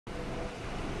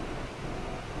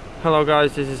Hello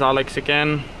guys, this is Alex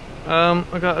again.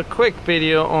 I got a quick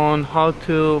video on how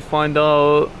to find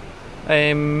out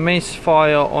a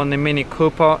misfire on the Mini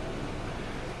Cooper.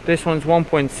 This one's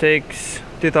 1.6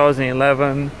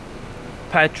 2011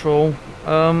 petrol.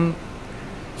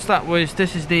 Start with,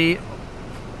 this is the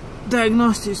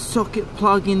diagnostic socket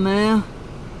plug in there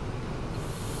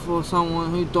for someone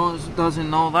who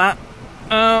doesn't know that.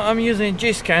 I'm using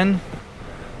G-Scan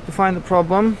to find the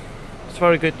problem. It's a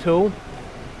very good tool.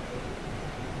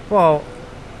 Well,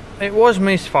 it was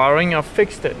misfiring. I've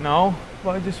fixed it now, but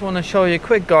I just want to show you a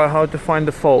quick guide how to find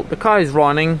the fault. The car is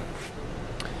running.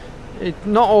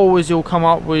 Not always you'll come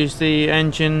up with the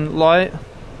engine light,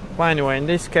 but anyway, in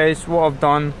this case what I've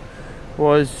done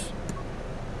was,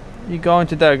 you go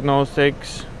into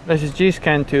diagnostics. This is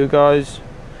G-Scan 2 guys.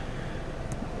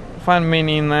 Find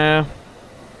Mini in there.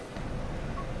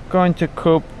 Go into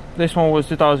Coupe. This one was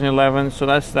 2011, so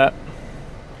that's that.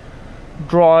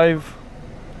 Drive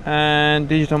and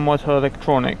digital motor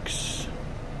electronics.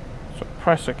 So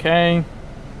press OK.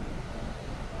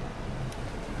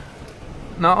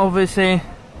 Now obviously,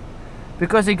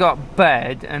 because it got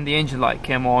bad and the engine light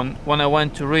came on, when I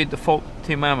went to read the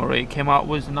faulty memory, it came out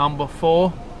with number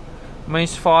 4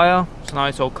 misfire. So now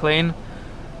it's all clean,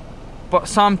 but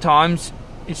sometimes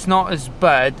it's not as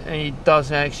bad and it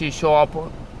doesn't actually show up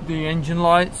on the engine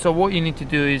light. So what you need to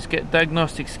do is get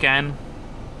diagnostic scan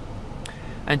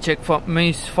and check for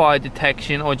misfire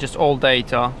detection or just all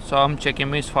data. So I'm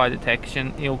checking misfire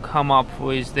detection. It'll come up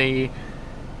with the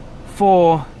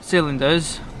 4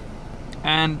 cylinders,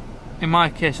 and in my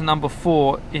case number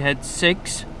 4, it had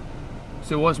 6,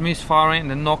 so it was misfiring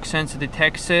and the knock sensor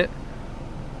detects it.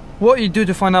 What you do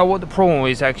to find out what the problem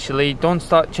is, actually, don't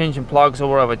start changing plugs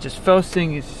or whatever. Just first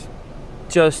thing is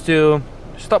just to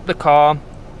stop the car.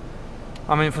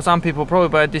 I mean, for some people probably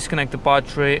better disconnect the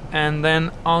battery and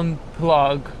then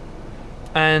unplug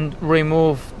and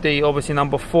remove the obviously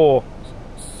number 4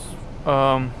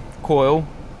 coil,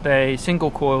 the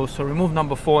single coil. So remove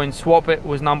number 4 and swap it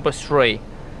with number 3.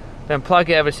 Then plug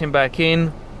everything back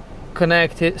in,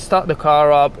 connect it, start the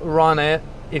car up, run it.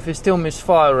 If it's still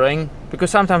misfiring, because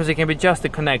sometimes it can be just the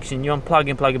connection, you unplug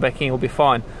and plug it back in, it'll be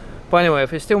fine. But anyway,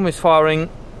 if it's still misfiring,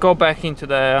 go back into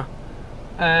there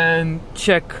and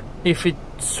check if it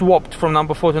swapped from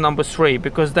number 4 to number 3,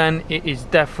 because then it is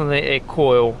definitely a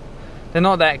coil. They're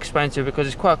not that expensive because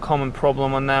it's quite a common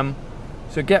problem on them.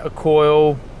 So get a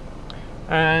coil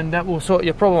and that will sort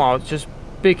your problem out. Just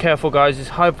be careful guys, it's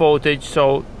high voltage,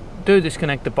 so do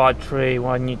disconnect the battery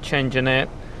when you're changing it.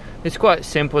 It's quite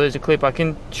simple. There's a clip, I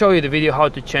can show you the video how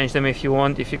to change them if you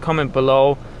want. If you comment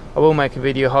below, I will make a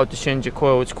video how to change a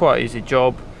coil. It's quite an easy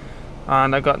job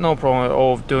and I got no problem at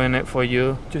all of doing it for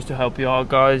you, just to help you out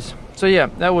guys. So yeah,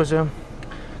 that was a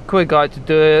quick guide to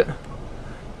do it.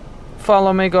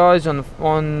 Follow me guys on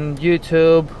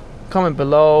YouTube, comment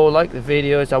below, like the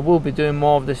videos. I will be doing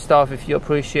more of this stuff. If you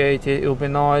appreciate it, it'll be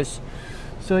nice.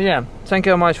 So yeah, thank you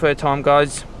very much for your time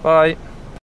guys. Bye.